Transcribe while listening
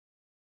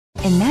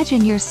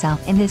Imagine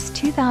yourself in this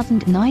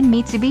 2009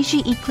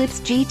 Mitsubishi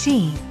Eclipse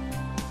GT.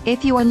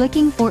 If you are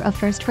looking for a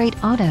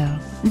first-rate auto,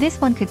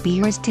 this one could be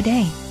yours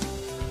today.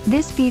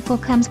 This vehicle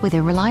comes with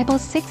a reliable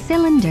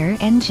 6-cylinder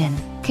engine,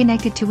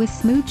 connected to a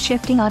smooth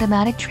shifting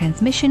automatic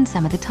transmission.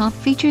 Some of the top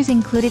features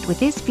included with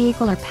this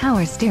vehicle are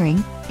power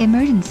steering,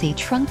 emergency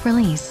trunk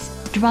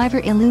release,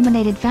 driver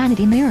illuminated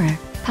vanity mirror,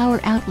 power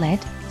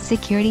outlet,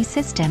 security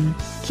system,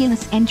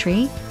 keyless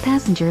entry,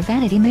 passenger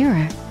vanity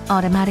mirror,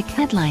 automatic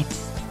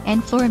headlights,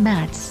 and floor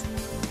mats.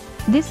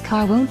 This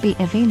car won't be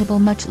available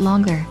much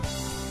longer.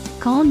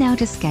 Call now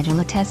to schedule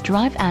a test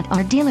drive at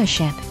our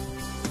dealership.